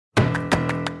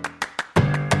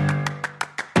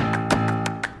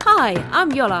Hi,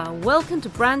 I'm Yola. Welcome to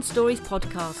Brand Stories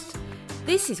Podcast.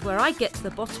 This is where I get to the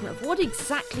bottom of what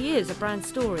exactly is a brand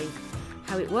story,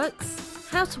 how it works,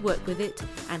 how to work with it,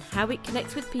 and how it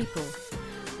connects with people.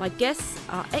 My guests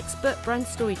are expert brand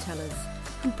storytellers,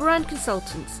 from brand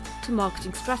consultants to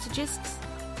marketing strategists,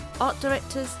 art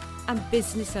directors, and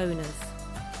business owners.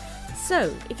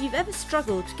 So, if you've ever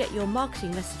struggled to get your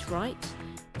marketing message right,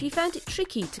 if you found it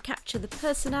tricky to capture the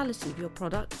personality of your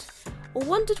product, or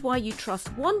wondered why you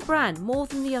trust one brand more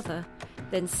than the other,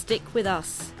 then stick with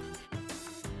us.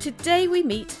 Today we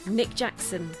meet Nick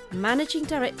Jackson, Managing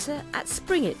Director at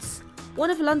Springits, one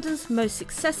of London's most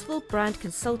successful brand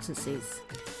consultancies.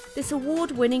 This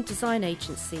award-winning design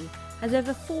agency has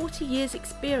over 40 years'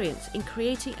 experience in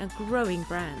creating and growing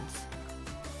brands.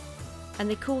 And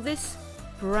they call this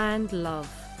brand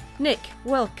love. Nick,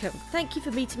 welcome. Thank you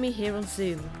for meeting me here on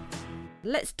Zoom.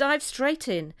 Let's dive straight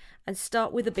in and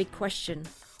start with a big question.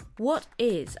 What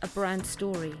is a brand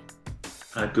story?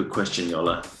 Good question,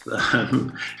 Yola.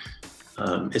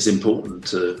 It's important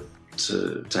to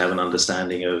have an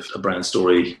understanding of a brand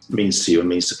story means to you and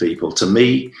means to people. To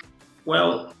me,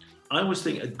 well, I always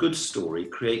think a good story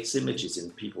creates images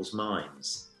in people's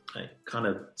minds. It kind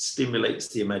of stimulates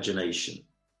the imagination.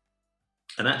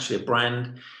 And actually, a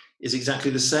brand is exactly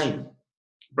the same.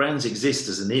 Brands exist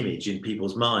as an image in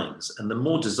people's minds, and the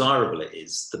more desirable it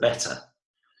is, the better.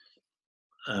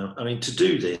 To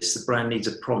do this, the brand needs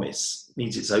a promise,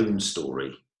 needs its own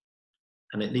story,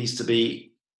 and it needs to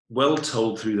be well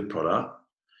told through the product,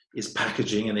 its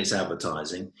packaging and its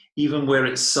advertising, even where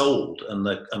it's sold and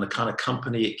the kind of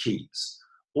company it keeps.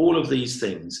 All of these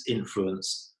things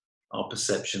influence our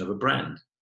perception of a brand.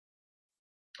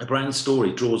 A brand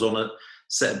story draws on a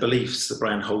set of beliefs the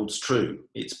brand holds true,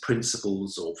 its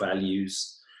principles or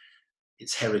values,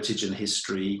 its heritage and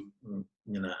history,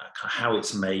 how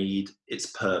it's made, its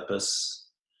purpose.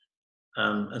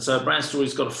 And so a brand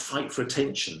story's got to fight for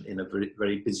attention in a very,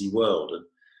 very busy world. And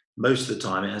most of the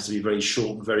time it has to be very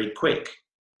short and very quick,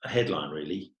 a headline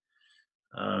really.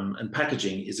 And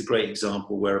packaging is a great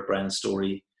example where a brand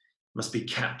story must be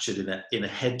captured in a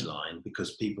headline,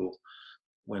 because people,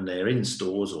 when they're in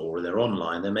stores or they're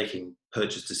online, they're making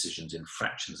purchase decisions in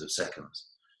fractions of seconds.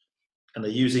 And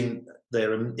they're using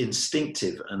their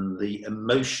instinctive and the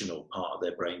emotional part of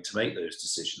their brain to make those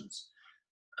decisions.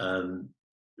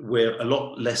 We're a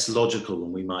lot less logical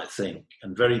than we might think,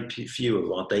 and very few of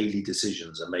our daily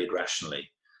decisions are made rationally.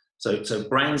 So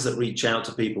brands that reach out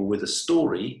to people with a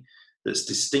story that's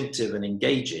distinctive and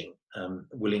engaging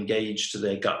will engage to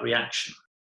their gut reaction.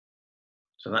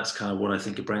 So that's kind of what I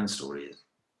think a brand story is.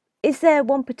 Is there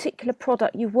one particular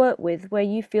product you've worked with where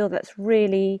you feel that's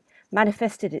really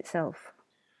manifested itself?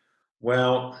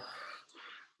 Well,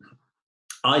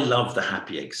 I love the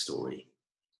Happy Egg story.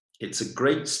 It's a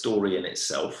great story in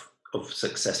itself of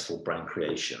successful brand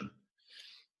creation.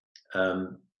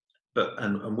 And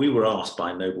we were asked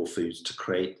by Noble Foods to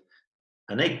create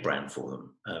an egg brand for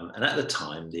them. And at the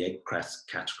time, the egg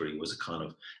category was a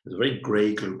very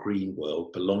grey-green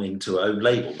world belonging to own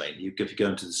label mainly. If you go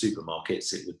into the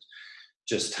supermarkets, it would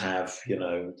just have,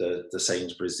 the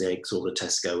Sainsbury's eggs or the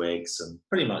Tesco eggs, and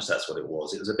pretty much that's what it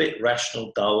was. It was a bit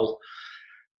rational, dull,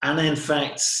 and in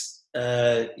fact,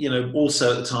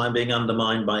 also at the time being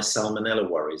undermined by salmonella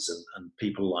worries and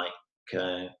people like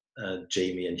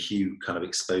Jamie and Hugh kind of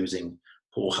exposing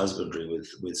poor husbandry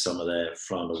with some of their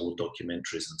flammable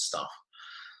documentaries and stuff.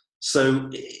 So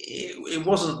it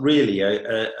wasn't really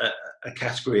a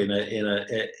category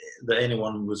that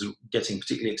anyone was getting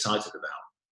particularly excited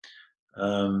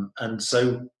about. And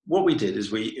so what we did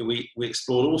is we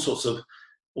explored all sorts of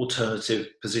alternative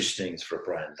positionings for a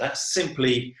brand. That's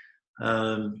simply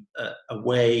a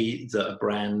way that a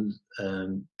brand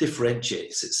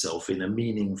differentiates itself in a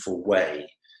meaningful way,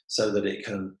 so that it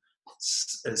can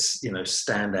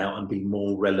stand out and be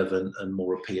more relevant and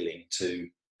more appealing to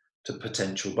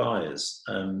potential buyers.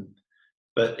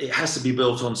 But it has to be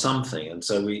built on something, and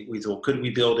so we thought, could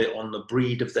we build it on the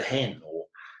breed of the hen, or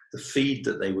the feed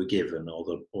that they were given, or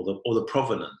the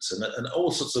provenance, and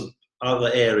all sorts of other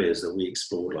areas that we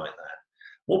explored like that.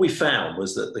 What we found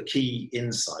was that the key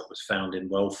insight was found in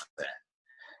welfare,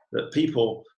 that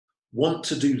people want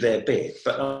to do their bit,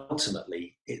 but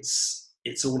ultimately it's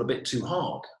all a bit too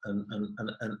hard,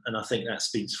 and I think that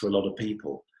speaks for a lot of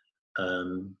people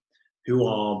who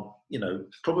are,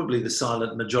 probably the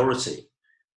silent majority,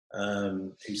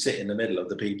 who sit in the middle of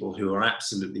the people who are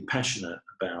absolutely passionate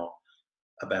about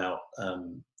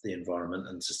the environment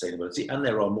and sustainability, and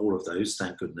there are more of those,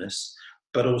 thank goodness.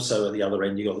 But also at the other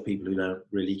end, you've got the people who don't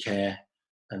really care,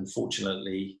 and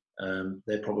fortunately,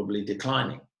 they're probably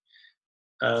declining.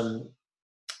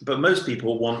 but most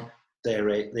people want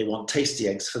they want tasty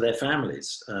eggs for their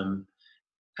families,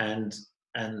 and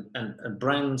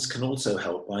brands can also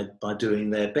help by doing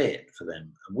their bit for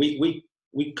them. We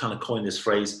kind of coined this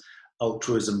phrase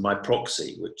altruism by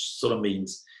proxy, which sort of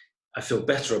means I feel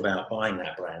better about buying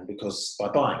that brand because by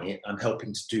buying it, I'm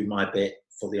helping to do my bit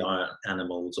for the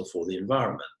animals or for the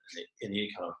environment,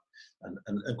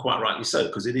 and quite rightly so,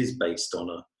 because it is based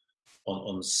on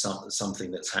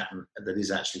something that's happened, that is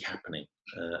actually happening,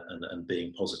 and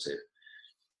being positive.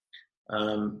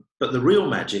 But the real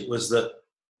magic was that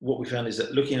what we found is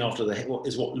that looking after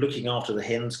the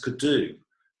hens could do,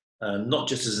 not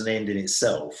just as an end in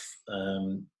itself.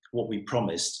 What we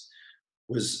promised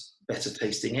was better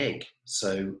tasting egg.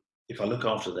 So if I look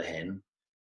after the hen,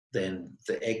 then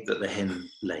the egg that the hen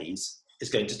lays is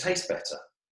going to taste better.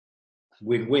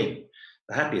 Win-win.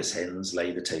 The happiest hens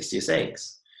lay the tastiest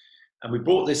eggs. And we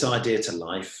brought this idea to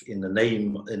life in the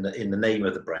name of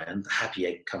the brand, the Happy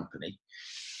Egg Company,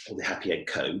 or the Happy Egg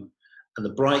Co., and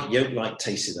the bright yolk-like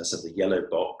tastiness of the yellow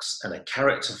box, and a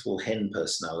characterful hen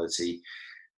personality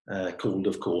called,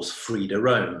 of course, Frida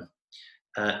Rome.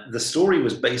 The story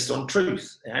was based on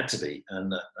truth. It had to be,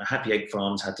 and Happy Egg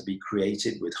Farms had to be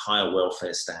created with higher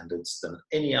welfare standards than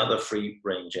any other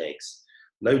free-range eggs.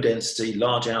 Low density,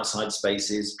 large outside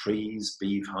spaces, trees,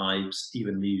 beehives,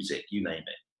 even music, you name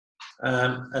it.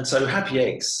 And so Happy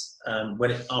Eggs,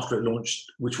 after it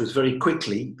launched, which was very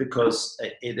quickly because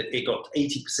it got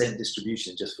 80%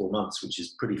 distribution in just 4 months, which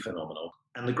is pretty phenomenal.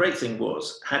 And the great thing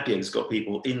was Happy Eggs got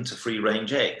people into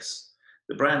free-range eggs.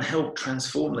 The brand helped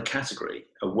transform the category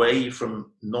away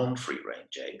from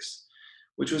non-free-range eggs,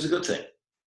 which was a good thing.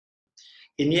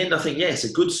 In the end, I think, yes,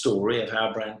 a good story of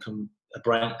how a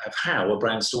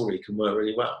brand story can work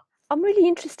really well. I'm really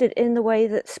interested in the way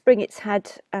that Springett's had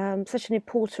such an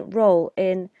important role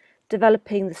in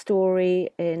developing the story,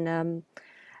 in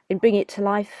bringing it to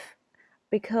life,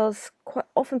 because quite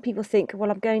often people think,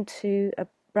 well, I'm going to a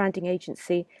branding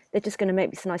agency, they're just going to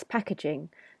make me some nice packaging.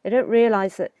 They don't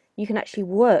realise that you can actually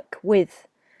work with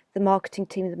the marketing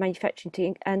team, the manufacturing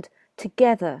team, and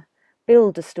together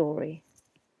build a story.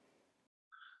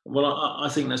 Well, I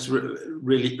think that's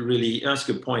really that's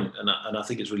a good point, and I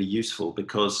think it's really useful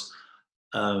because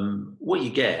what you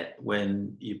get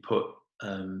when you put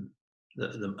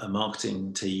a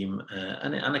marketing team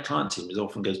and a client team, it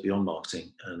often goes beyond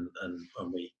marketing, and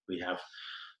we have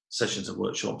sessions and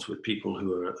workshops with people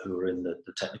who are in the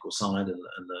technical side and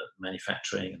the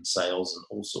manufacturing and sales and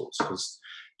all sorts, because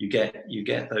you get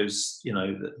those,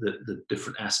 the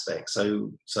different aspects. So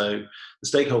the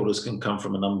stakeholders can come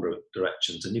from a number of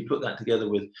directions, and you put that together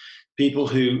with people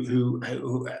who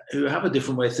have a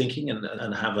different way of thinking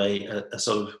and have a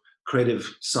sort of creative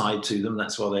side to them.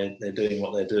 That's why they're doing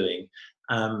what they're doing.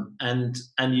 And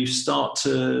you start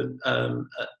to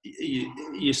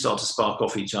spark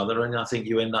off each other, and I think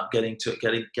you end up getting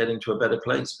to a better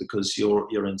place because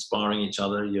you're inspiring each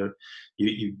other. You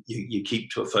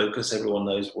keep to a focus. Everyone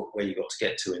knows where you got to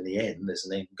get to in the end. There's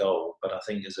an end goal, but I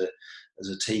think as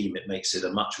a team, it makes it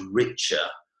a much richer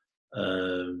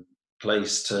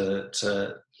place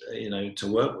to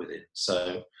work with it.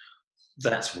 So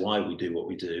that's why we do what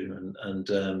we do, and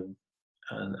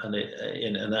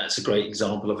that's a great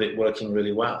example of it working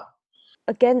really well.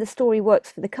 Again, the story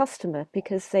works for the customer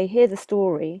because they hear the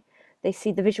story, they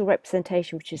see the visual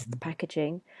representation, which is the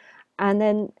packaging, and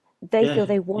then they feel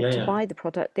they want to buy the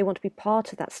product. They want to be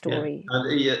part of that story. Yeah.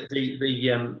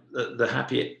 And the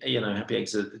Happy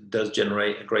Eggs does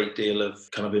generate a great deal of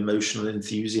kind of emotional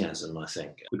enthusiasm. I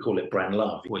think we call it brand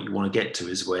love. What you want to get to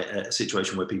is a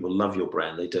situation where people love your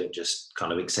brand. They don't just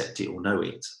kind of accept it or know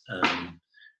it.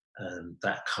 And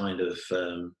that kind of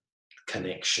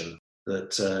connection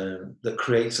that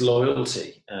creates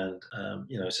loyalty, and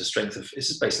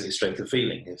it's basically a strength of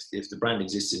feeling. If the brand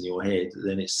exists in your head,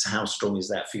 then it's how strong is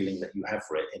that feeling that you have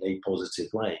for it in a positive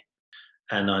way.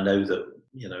 And I know that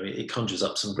it conjures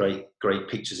up some great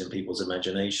pictures in people's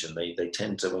imagination. They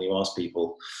tend to, when you ask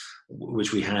people,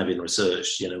 which we have in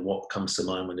research, what comes to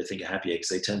mind when they think of Happy Eggs,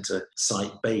 they tend to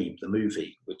cite Babe, the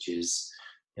movie, which is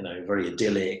very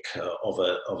idyllic, of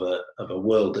a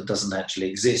world that doesn't actually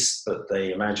exist, but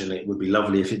they imagine it would be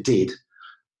lovely if it did,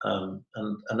 and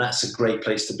that's a great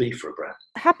place to be for a brand.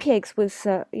 Happy Eggs was,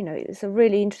 it's a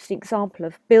really interesting example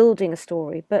of building a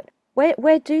story. But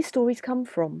where do stories come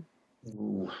from?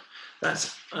 Ooh,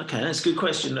 that's a good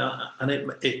question, and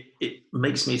it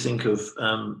makes me think of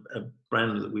a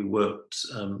brand that we worked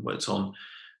on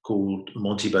called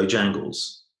Monty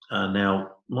Bojangles.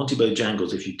 Now, Monty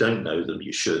Bojangles, if you don't know them,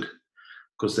 you should,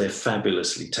 because they're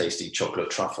fabulously tasty chocolate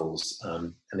truffles.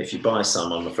 And if you buy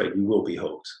some, I'm afraid you will be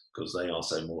hooked because they are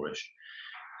so Moorish.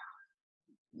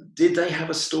 Did they have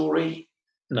a story?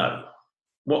 No.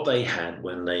 What they had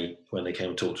when they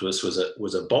came to talk to us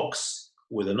was a box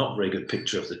with a not very good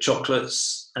picture of the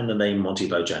chocolates and the name Monty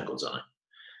Bojangles on it.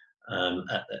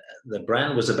 The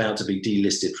brand was about to be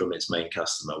delisted from its main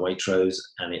customer, Waitrose,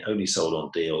 and it only sold on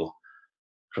deal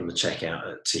from the checkout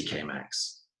at TK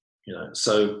Maxx.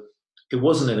 So it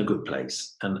wasn't in a good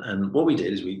place. And what we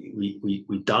did is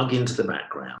we dug into the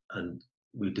background, and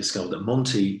we discovered that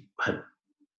Monty had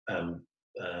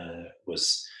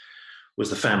was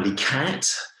the family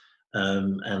cat,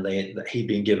 and he'd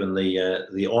been given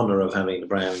the honour of having the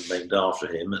brand named after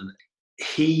him. And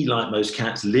he, like most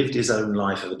cats, lived his own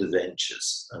life of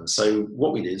adventures. And so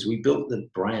what we did is we built the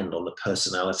brand on the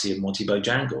personality of Monty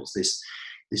Bojangles, this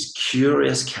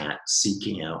curious cat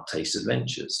seeking out taste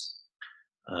adventures.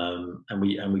 And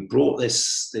we brought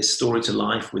this story to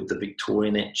life with the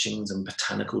Victorian etchings and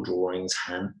botanical drawings,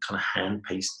 hand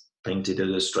painted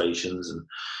illustrations, and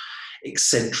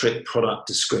eccentric product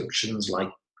descriptions like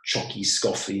Chocky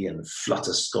Scoffy and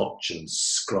Flutterscotch and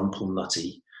Scrumple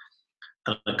Nutty,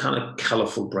 and a kind of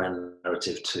colourful brand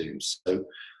narrative too. So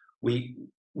we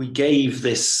gave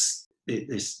this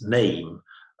name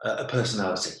a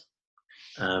personality,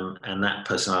 and that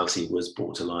personality was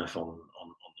brought to life on the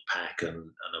pack and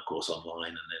of course online,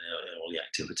 and then all the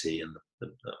activity and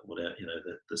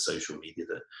the social media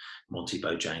that Monty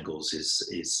Bojangles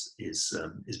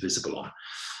is visible on.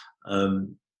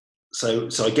 So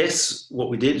I guess what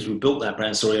we did is we built that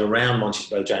brand story around Monty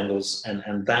Bojangles,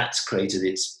 and that's created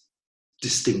its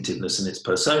distinctiveness and its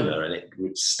persona, and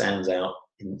it stands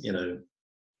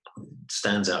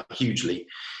out hugely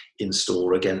in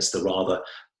store against the rather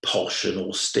posh and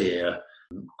austere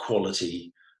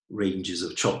quality ranges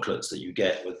of chocolates that you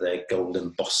get with their gold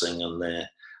embossing and their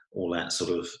all that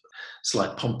sort of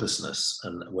slight pompousness,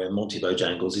 and where Monty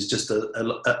Bojangles is just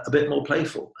a bit more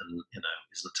playful and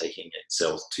isn't taking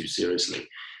itself too seriously.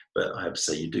 But I have to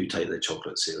say, you do take their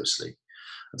chocolate seriously.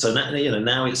 And so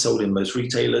now it's sold in most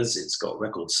retailers. It's got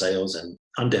record sales, and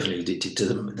I'm definitely addicted to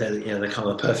them. They're kind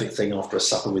of the perfect thing after a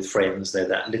supper with friends. They're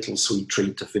that little sweet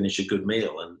treat to finish a good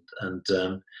meal, and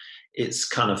it's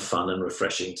kind of fun and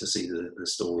refreshing to see the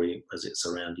story as it's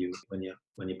around you when you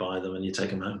buy them and you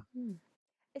take them home.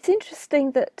 It's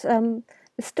interesting that the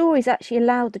stories actually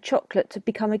allowed the chocolate to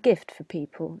become a gift for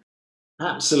people.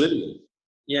 Absolutely.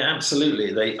 Yeah,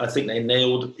 absolutely. I think they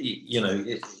nailed,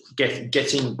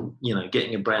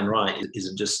 getting a brand right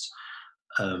isn't just,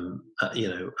 about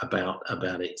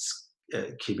its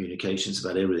communications,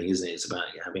 about everything, isn't it? It's about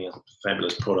having a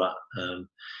fabulous product.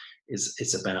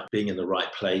 It's about being in the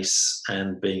right place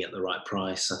and being at the right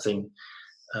price. I think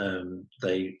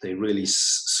they really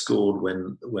scored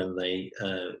when they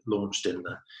launched in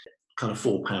the kind of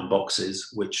 £4 boxes,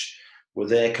 which were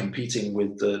there competing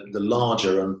with the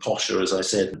larger and posher, as I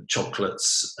said,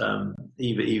 chocolates,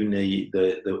 even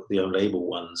the own label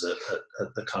ones at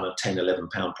the kind of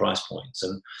 £10-11 price points.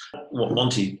 And what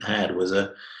Monty had was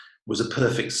a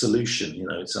perfect solution.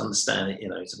 It's understanding.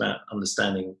 It's about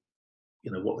understanding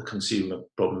what the consumer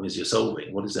problem is you're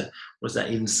solving. What is that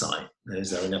insight? Is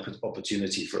there an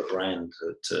opportunity for a brand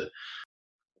to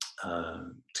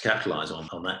capitalize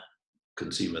on that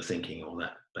consumer thinking or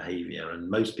that behavior? And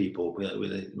most people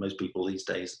these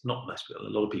days, not most people, a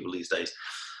lot of people these days,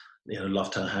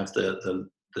 love to have the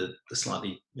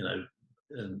slightly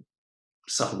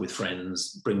supper with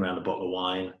friends, bring around a bottle of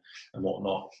wine and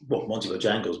whatnot. What Monty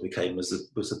Bojangles became was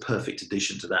the perfect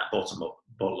addition to that bottle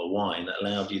of wine that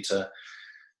allowed you to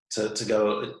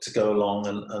go along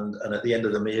and at the end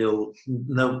of the meal,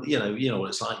 you know what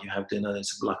it's like. You have dinner,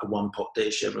 it's like a one pot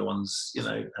dish. Everyone's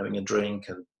having a drink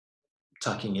and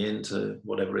tucking into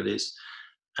whatever it is,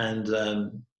 and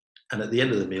at the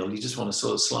end of the meal, you just want a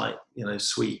sort of slight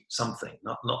sweet something,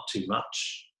 not too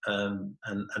much. And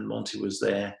Monty was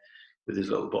there with his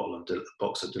little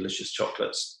box of delicious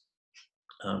chocolates.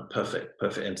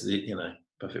 Perfect end to the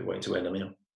perfect way to end a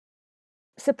meal.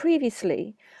 So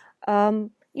previously,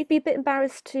 you'd be a bit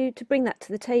embarrassed to bring that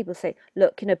to the table, say,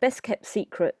 look, best kept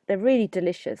secret, they're really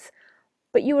delicious,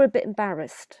 but you were a bit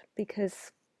embarrassed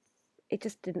because it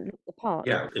just didn't look the part.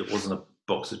 Yeah, it wasn't a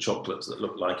box of chocolates that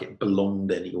looked like it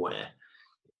belonged anywhere.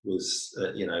 It was,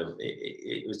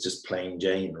 it was just plain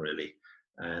Jane, really,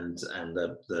 and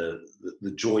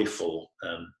the joyful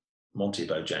Monty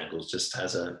Bojangles just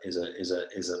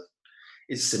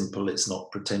it's simple. It's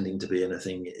not pretending to be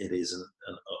anything it isn't,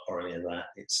 or any of that.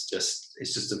 It's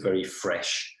just a very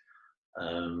fresh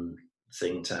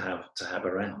thing to have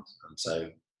around, and so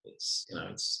it's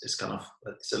kind of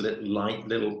it's a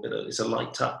it's a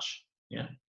light touch. Yeah.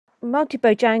 Monty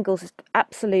Bojangles is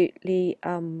absolutely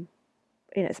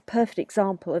it's a perfect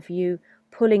example of you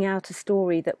pulling out a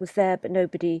story that was there but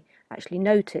nobody actually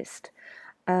noticed.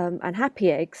 And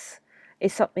Happy Eggs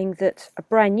is something a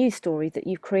brand new story that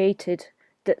you've created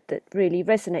that really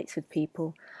resonates with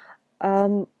people.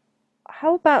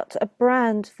 How about a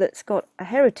brand that's got a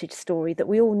heritage story that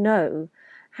we all know?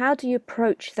 How do you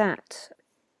approach that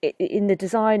in the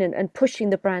design and pushing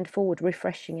the brand forward,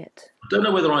 refreshing it? I don't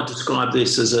know whether I'd describe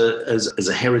this as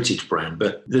a heritage brand,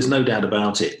 but there's no doubt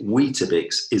about it.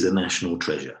 Weetabix is a national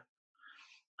treasure.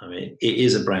 I mean, it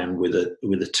is a brand with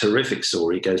a terrific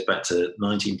story. It goes back to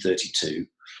 1932.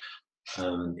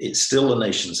 It's still the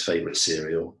nation's favourite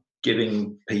cereal,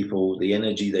 giving people the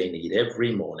energy they need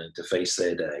every morning to face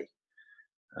their day.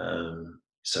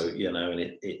 So, you know, and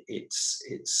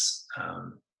it's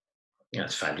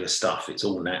fabulous stuff. It's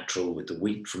all natural with the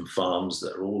wheat from farms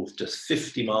that are all just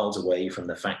 50 miles away from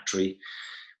the factory,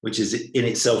 which is in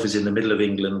itself is in the middle of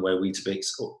England, where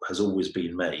Weetabix has always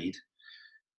been made.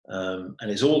 And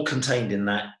it's all contained in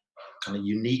that kind of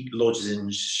unique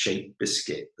lozenge-shaped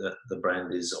biscuit that the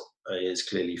brand is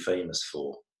clearly famous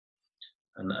for.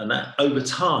 And that over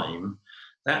time,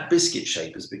 that biscuit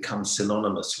shape has become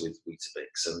synonymous with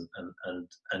Weetabix,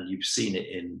 and you've seen it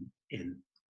in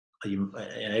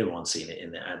everyone's seen it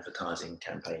in the advertising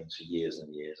campaigns for years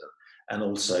and years, and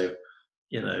also,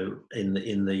 you know, in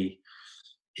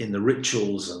the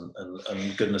rituals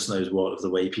and goodness knows what of the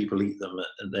way people eat them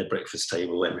at their breakfast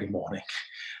table every morning.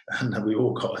 And we've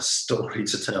all got a story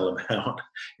to tell about,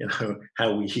 you know,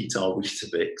 how we eat our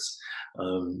Weetabix,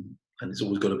 and it's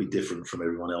always got to be different from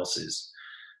everyone else's.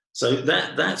 So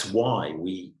that's why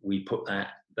we put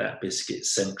that biscuit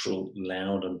central,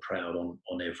 loud and proud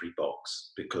on every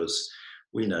box, because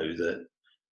we know that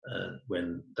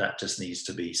when that just needs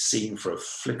to be seen for a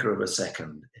flicker of a second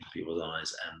in people's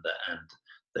eyes, and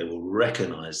they will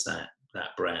recognise that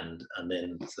brand, and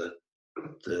then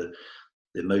the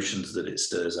emotions that it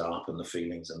stirs up and the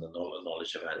feelings and the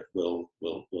knowledge about it will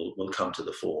come to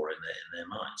the fore in their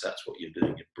minds. That's what you're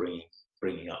doing. You're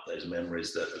bringing up those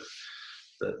memories that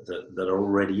are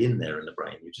already in there in the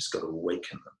brain. You've just got to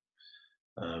awaken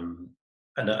them.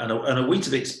 And a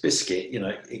Weetabix biscuit, you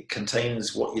know, it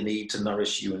contains what you need to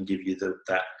nourish you and give you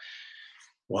that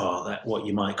what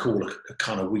you might call a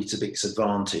kind of Weetabix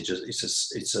advantage. It's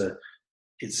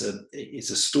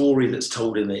a story that's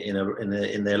told in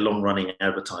their long running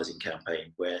advertising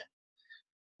campaign where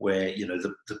you know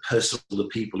the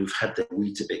people who've had their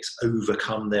Weetabix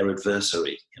overcome their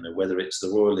adversary, you know, whether it's the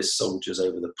royalist soldiers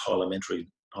over the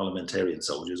parliamentarian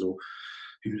soldiers, or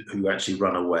who actually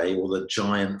run away, or the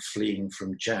giant fleeing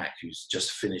from Jack who's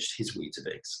just finished his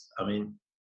Weetabix. I mean,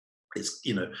 it's,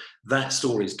 you know, that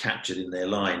story is captured in their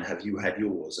line, "Have you had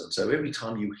yours?" And so every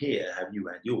time you hear "Have you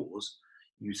had yours?"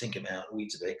 you think about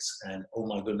Weetabix, and oh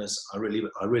my goodness, I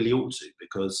really ought to,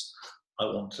 because I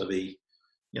want to be,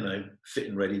 you know, fit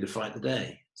and ready to fight the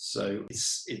day. So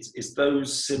it's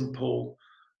those simple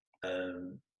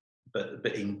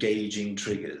but engaging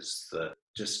triggers that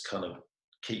just kind of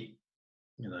keep,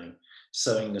 you know,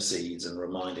 sowing the seeds and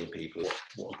reminding people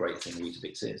what a great thing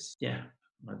Weetabix is. Yeah,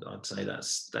 I'd say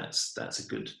that's a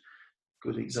good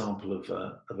example of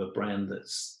a brand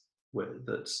that's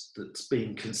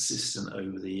been consistent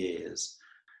over the years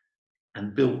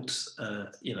and built,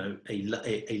 you know,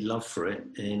 a love for it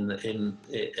in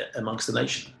amongst the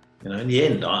nation. You know, in the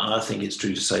end, I think it's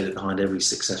true to say that behind every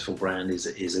successful brand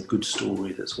is a good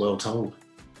story that's well told.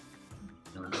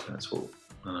 You know, that's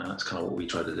kind of what we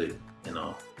try to do in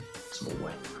our small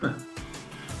way.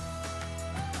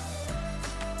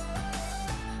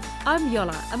 I'm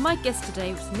Yola, and my guest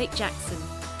today was Nick Jackson,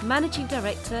 Managing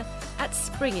Director at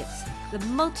Springett, the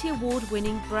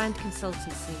multi-award-winning brand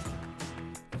consultancy.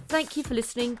 Thank you for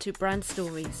listening to Brand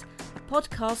Stories, a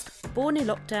podcast born in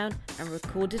lockdown and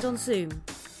recorded on Zoom.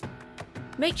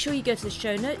 Make sure you go to the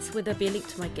show notes where there'll be a link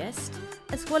to my guest,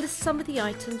 as well as some of the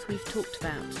items we've talked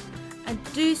about. And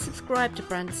do subscribe to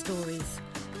Brand Stories,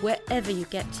 wherever you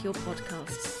get your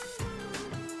podcasts.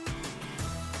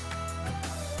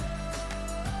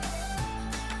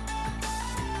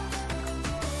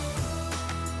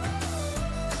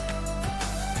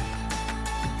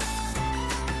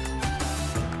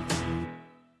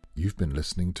 You've been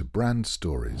listening to Brand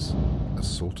Stories, a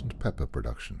Salt and Pepper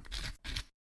production.